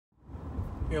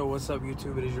Yo, what's up,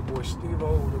 YouTube? It is your boy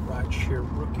Skiehm-Olo, the Rideshare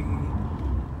Rookie.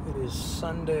 It is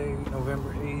Sunday,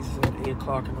 November 8th at 8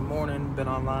 o'clock in the morning. Been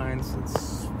online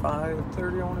since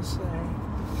 5:30, I want to say.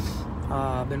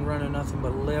 Been running nothing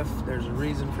but Lyft. There's a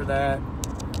reason for that.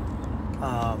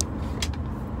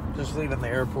 Just leaving the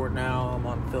airport now. I'm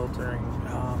on filtering.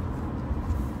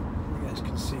 You guys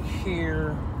can see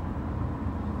here.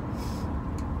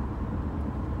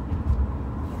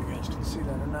 You guys can see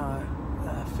that or not.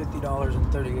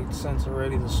 $50.38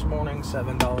 already this morning,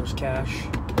 $7 cash.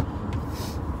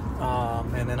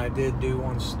 And then I did do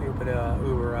one stupid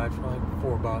Uber ride for like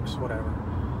 $4, whatever.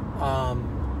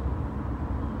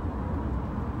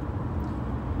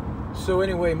 So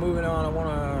anyway, moving on, I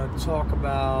want to talk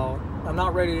about, I'm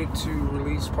not ready to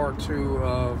release part 2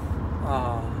 of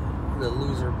the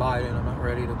loser Biden. I'm not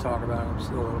ready to talk about it. I'm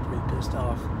still a little pretty pissed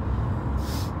off.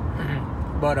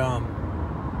 But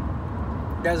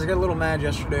guys, I got a little mad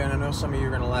yesterday, and I know some of you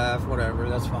are going to laugh, whatever,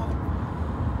 that's fine.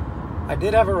 I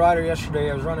did have a rider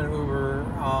yesterday. I was running Uber,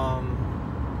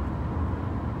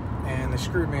 and they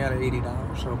screwed me out of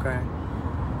 $80, okay?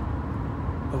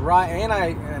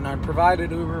 And I provided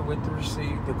Uber with the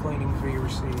receipt, the cleaning fee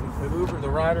receipt. The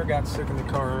rider got sick in the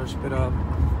car, spit up,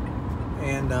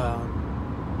 and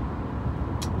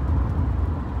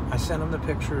I sent him the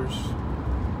pictures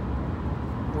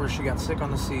where she got sick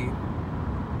on the seat,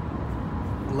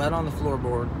 let on the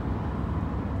floorboard,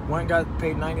 went and got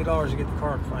paid $90 to get the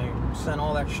car claimed, sent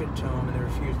all that shit to them, and they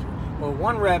refused to. Well,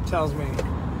 one rep tells me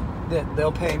that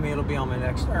they'll pay me, it'll be on my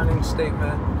next earnings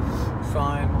statement,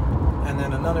 fine. And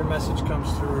then another message comes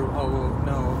through, oh, well,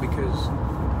 no, because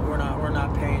we're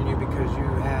not paying you because you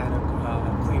had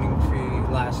a cleaning fee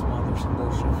last month or some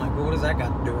bullshit. I'm like, well, what does that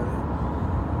got to do with it?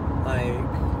 Like,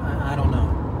 I don't know.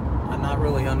 I'm not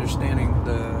really understanding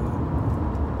the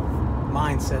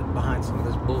mindset behind some of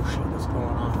this bullshit that's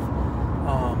going on.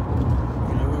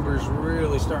 Uber's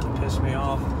really starting to piss me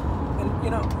off. And,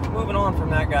 moving on from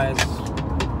that, guys.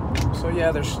 So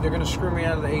yeah, they're going to screw me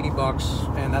out of the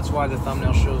 $80, and that's why the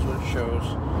thumbnail shows what it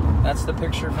shows. That's the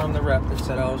picture from the rep that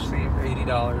said, "Oh, Steve,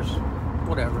 $80,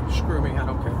 whatever. Screw me, I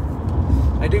don't care."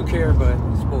 I do care, but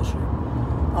it's bullshit.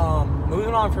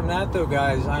 Moving on from that, though,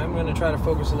 guys, I'm going to try to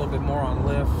focus a little bit more on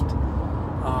Lyft.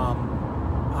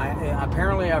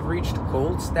 Apparently I've reached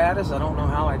gold status. I don't know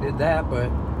how I did that,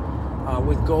 but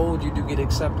with gold, you do get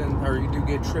acceptance, or you do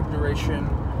get trip duration.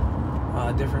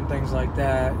 Different things like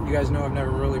that. You guys know I've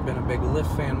never really been a big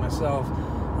Lyft fan myself.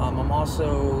 I'm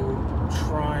also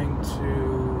trying to,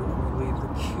 let me leave the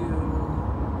queue.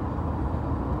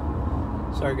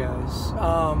 Sorry, guys.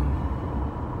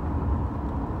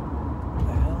 What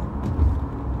the hell?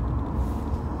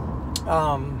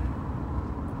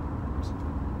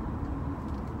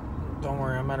 Don't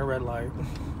worry, I'm at a red light.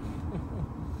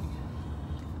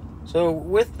 So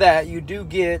with that, you do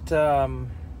get some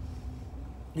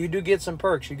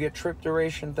perks. You get trip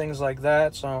duration, things like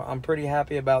that. So I'm pretty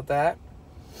happy about that.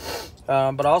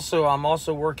 But also, I'm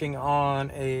also working on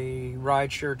a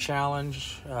rideshare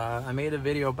challenge. I made a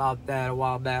video about that a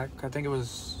while back. I think it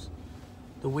was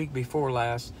the week before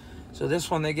last. So this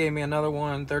one, they gave me another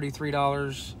one,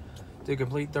 $33 to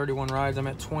complete 31 rides. I'm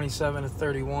at 27 to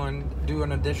 31. Do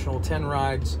an additional 10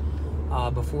 rides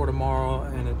before tomorrow,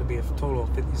 and it'll be a total of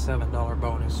 $57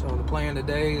 bonus. So the plan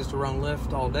today is to run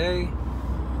Lyft all day,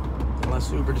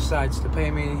 unless Uber decides to pay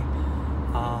me.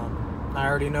 I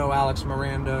already know Alex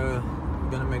Miranda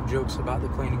gonna make jokes about the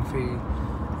cleaning fee.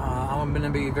 I'm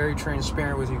gonna be very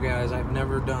transparent with you guys. I've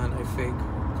never done a fake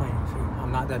cleaning fee.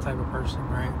 I'm not that type of person,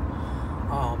 right?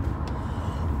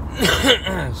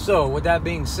 So with that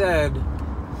being said,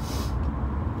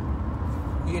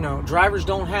 drivers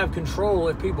don't have control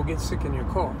if people get sick in your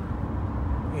car.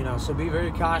 So be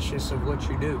very cautious of what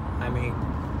you do. I mean,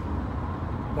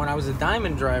 when I was a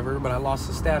diamond driver, but I lost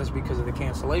the status because of the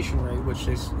cancellation rate, which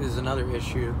is another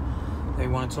issue. They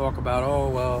want to talk about, oh,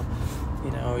 well,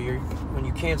 when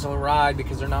you cancel a ride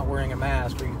because they're not wearing a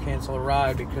mask, or you cancel a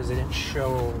ride because they didn't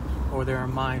show, or they're a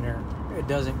minor, it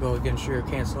doesn't go against your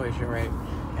cancellation rate,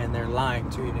 and they're lying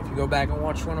to you. And if you go back and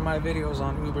watch one of my videos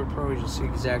on Uber Pro, you'll see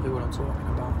exactly what I'm talking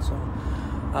about. So,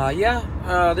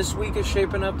 this week is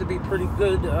shaping up to be pretty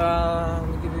good. Let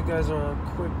me give you guys a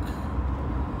quick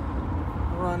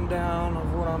rundown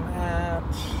of what I'm at.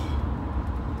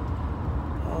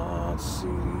 Let's see,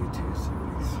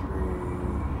 233.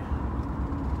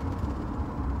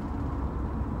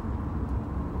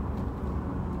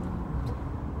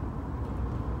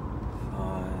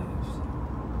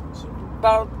 So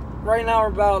about right now we're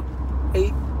about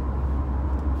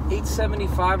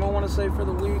 875, I want to say, for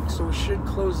the week. So we should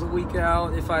close the week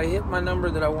out. If I hit my number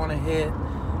that I want to hit,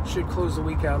 should close the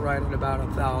week out right at about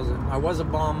 1,000. I was a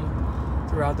bum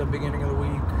throughout the beginning of the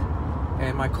week,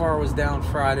 and my car was down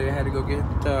Friday. I had to go get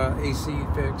AC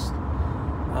fixed.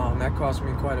 That cost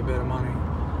me quite a bit of money.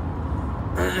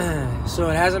 So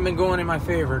it hasn't been going in my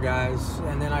favor, guys.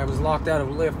 And then I was locked out of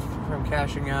Lyft from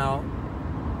cashing out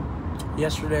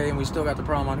yesterday, and we still got the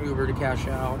problem on Uber to cash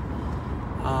out.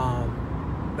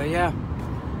 But yeah,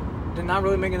 not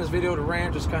really making this video to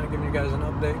rant, just kind of giving you guys an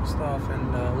update and stuff,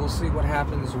 and we'll see what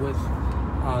happens with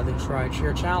this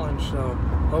Rideshare challenge. So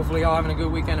hopefully y'all having a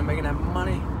good weekend and making that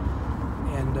money,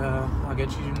 and I'll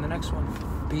get you in the next one.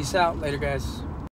 Peace out. Later, guys.